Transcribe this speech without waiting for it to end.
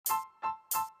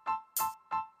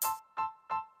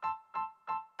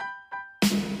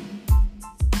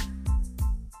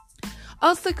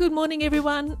Also, good morning,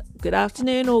 everyone. Good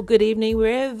afternoon or good evening,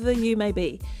 wherever you may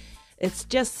be. It's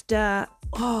just, it's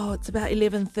about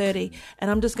 11:30, and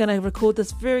I'm just going to record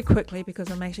this very quickly because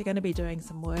I'm actually going to be doing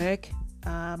some work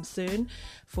soon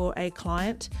for a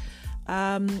client.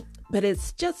 But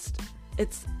it's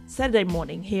Saturday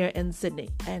morning here in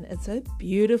Sydney, and it's a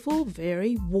beautiful,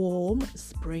 very warm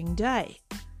spring day.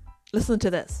 Listen to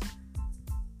this.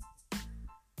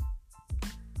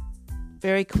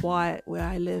 Very quiet where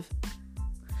I live.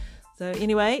 So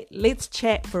anyway, let's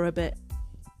chat for a bit.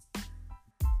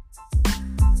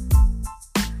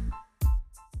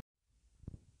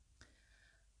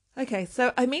 Okay,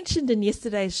 so I mentioned in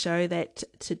yesterday's show that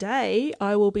today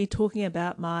I will be talking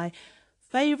about my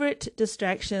favorite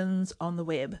distractions on the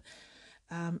web.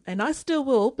 And I still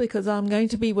will, because I'm going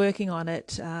to be working on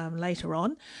it later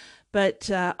on.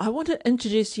 But I want to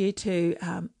introduce you to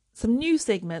some new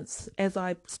segments as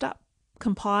I start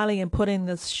compiling and putting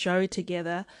this show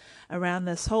together around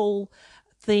this whole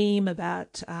theme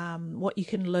about what you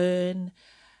can learn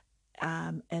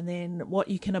and then what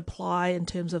you can apply in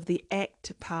terms of the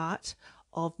act part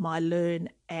of my Learn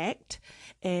Act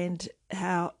and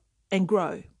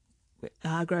grow,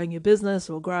 growing your business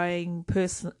or growing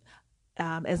person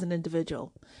as an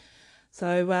individual.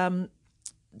 So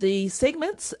the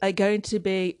segments are going to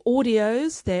be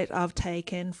audios that I've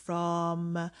taken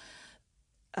from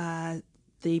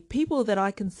the people that I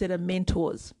consider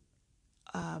mentors,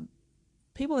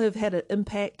 people who have had an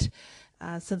impact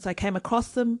since I came across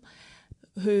them,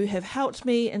 who have helped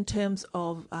me in terms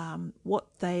of what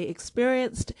they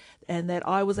experienced and that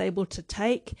I was able to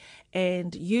take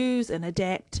and use and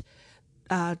adapt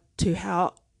to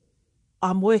how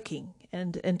I'm working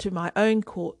and into my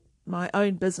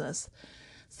own business.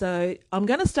 So I'm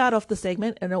going to start off the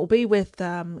segment, and it will be with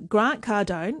Grant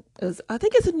Cardone. I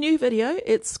think it's a new video.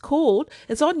 It's on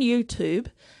YouTube,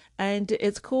 and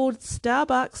it's called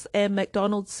Starbucks and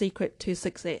McDonald's Secret to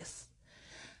Success.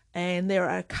 And there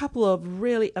are a couple of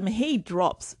he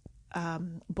drops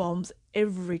bombs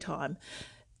every time,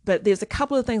 but there's a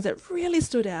couple of things that really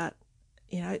stood out.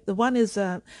 The one is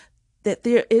that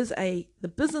there is the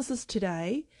businesses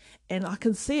today, and I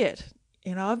can see it.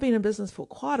 I've been in business for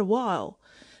quite a while,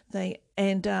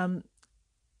 and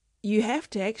you have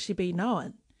to actually be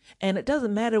known. And it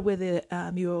doesn't matter whether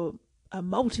you're a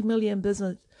multi-million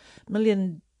business, $1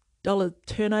 million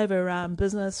turnover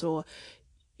business, or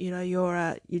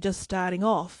you're just starting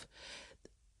off.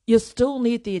 You still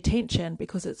need the attention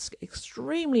because it's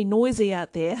extremely noisy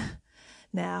out there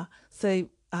now. So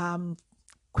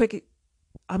quick.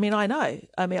 I know.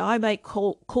 I make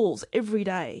calls every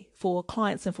day for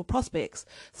clients and for prospects.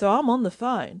 So I'm on the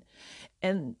phone,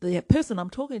 and the person I'm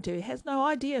talking to has no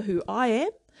idea who I am,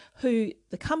 who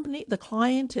the company, the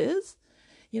client is,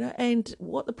 and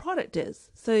what the product is.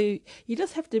 So you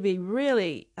just have to be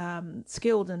really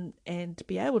skilled and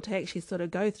be able to actually sort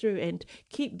of go through and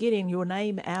keep getting your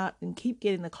name out and keep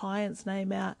getting the client's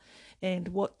name out and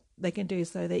what they can do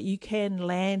so that you can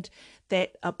land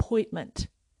that appointment.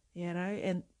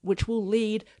 And which will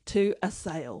lead to a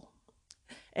sale.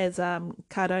 As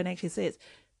Cardone actually says,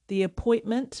 the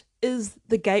appointment is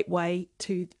the gateway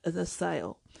to the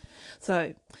sale.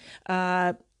 So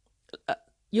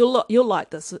you'll like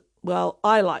this. Well,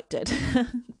 I liked it,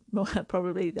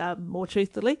 probably more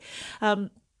truthfully.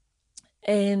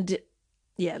 And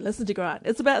yeah, listen to Grant.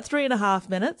 It's about 3.5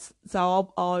 minutes,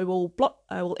 so I will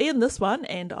end this one,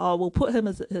 and I will put him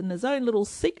in his own little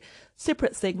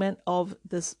separate segment of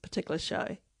this particular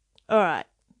show. All right.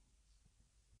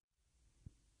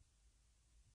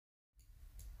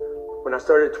 When I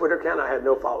started a Twitter account, I had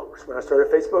no followers. When I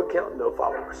started a Facebook account, no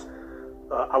followers.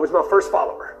 I was my first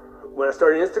follower. When I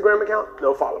started an Instagram account,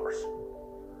 no followers.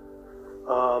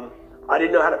 I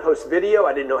didn't know how to post video.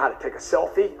 I didn't know how to take a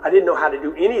selfie. I didn't know how to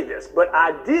do any of this. But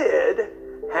I did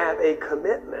have a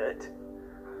commitment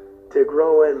to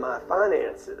growing my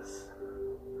finances.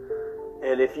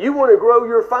 And if you want to grow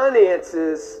your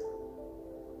finances,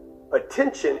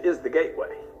 attention is the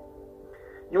gateway.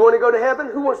 You want to go to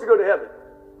heaven? Who wants to go to heaven?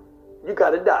 You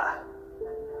got to die.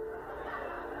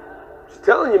 Just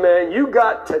telling you, man, you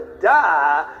got to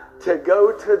die to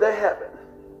go to the heaven.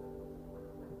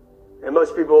 And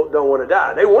most people don't want to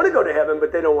die. They want to go to heaven,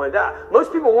 but they don't want to die.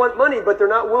 Most people want money, but they're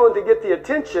not willing to get the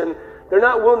attention. They're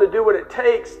not willing to do what it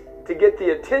takes to get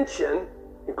the attention,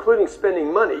 including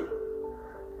spending money.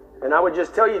 And I would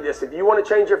just tell you this, if you want to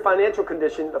change your financial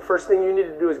condition, the first thing you need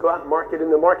to do is go out and market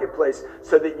in the marketplace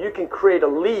so that you can create a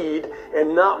lead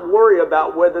and not worry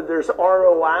about whether there's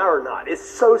ROI or not. It's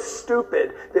so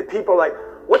stupid that people are like,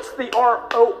 what's the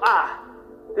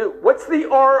ROI? Dude, what's the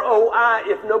ROI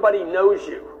if nobody knows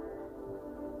you?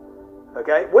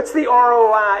 Okay? What's the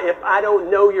ROI if I don't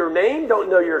know your name, don't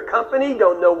know your company,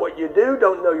 don't know what you do,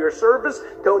 don't know your service,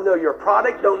 don't know your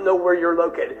product, don't know where you're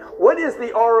located? What is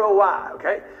the ROI?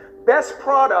 Okay? Best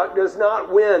product does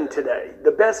not win today.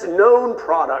 The best known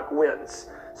product wins.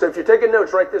 So if you're taking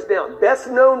notes, write this down. Best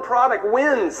known product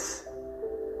wins.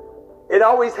 It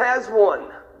always has won.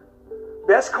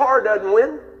 Best car doesn't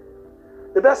win.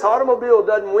 The best automobile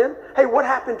doesn't win. Hey, what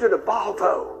happened to the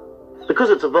Volvo? Because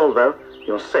it's a Volvo,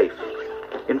 you're safe,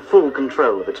 in full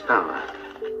control of its power.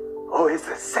 Oh, it's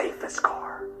the safest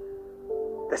car.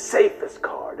 The safest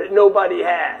car that nobody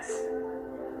has.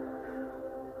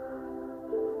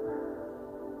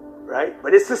 Right?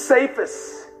 But it's the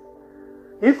safest.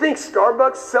 You think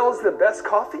Starbucks sells the best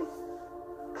coffee?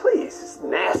 Please, it's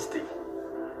nasty.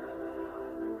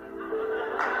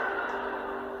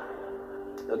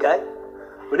 Okay?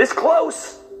 But it's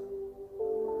close.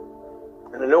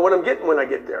 And I know what I'm getting when I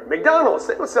get there. McDonald's,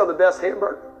 they don't sell the best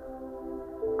hamburger.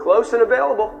 Close and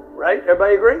available, right?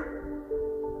 Everybody agree?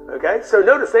 Okay? So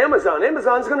notice Amazon.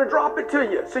 Amazon's going to drop it to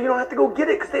you. So you don't have to go get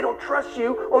it because they don't trust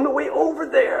you on the way over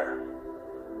there.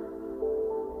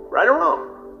 Right or wrong?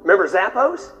 Remember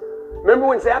Zappos? Remember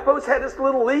when Zappos had this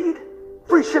little lead?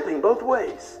 Free shipping both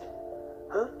ways.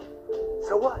 Huh?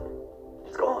 So what?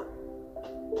 It's gone.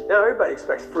 Now everybody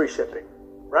expects free shipping.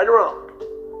 Right or wrong?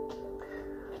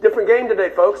 Different game today,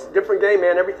 folks. Different game,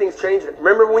 man. Everything's changing.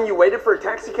 Remember when you waited for a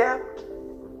taxi cab?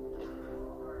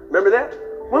 Remember that?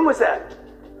 When was that?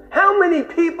 How many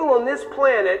people on this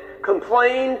planet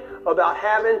complained about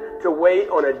having to wait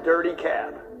on a dirty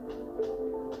cab?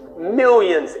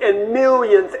 Millions and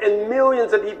millions and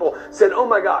millions of people said, oh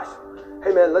my gosh,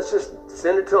 hey man, let's just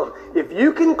send it to them. If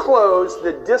you can close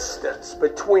the distance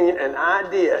between an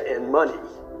idea and money,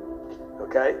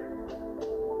 okay,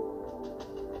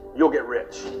 you'll get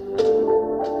rich.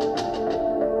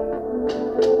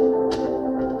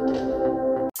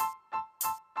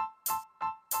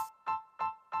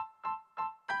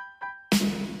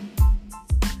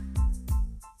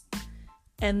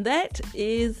 And that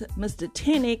is Mr.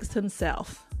 10X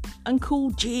himself,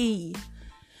 Uncle G.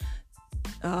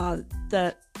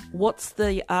 What's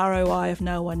the ROI if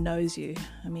no one knows you?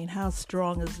 I mean, how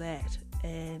strong is that?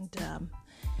 And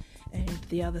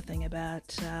the other thing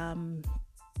about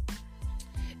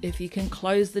if you can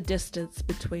close the distance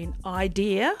between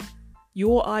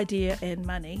your idea and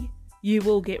money, you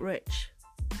will get rich.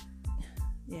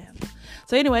 Yeah.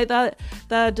 So anyway,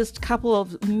 they're just a couple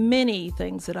of many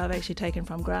things that I've actually taken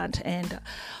from Grant. And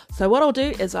so what I'll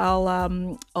do is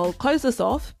I'll close this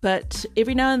off, but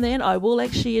every now and then I will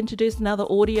actually introduce another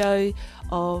audio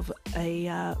of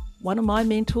one of my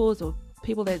mentors or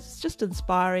people that's just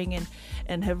inspiring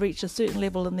and have reached a certain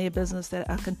level in their business that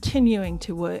are continuing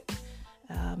to work.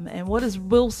 And what does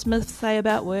Will Smith say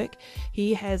about work?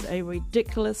 He has a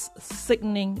ridiculous,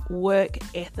 sickening work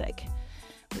ethic,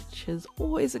 which is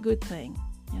always a good thing,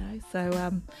 you know.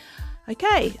 So,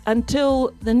 okay,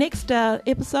 until the next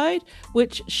episode,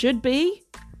 which should be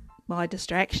my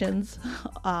distractions,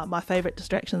 my favorite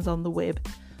distractions on the web.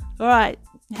 All right,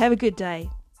 have a good day.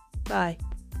 Bye.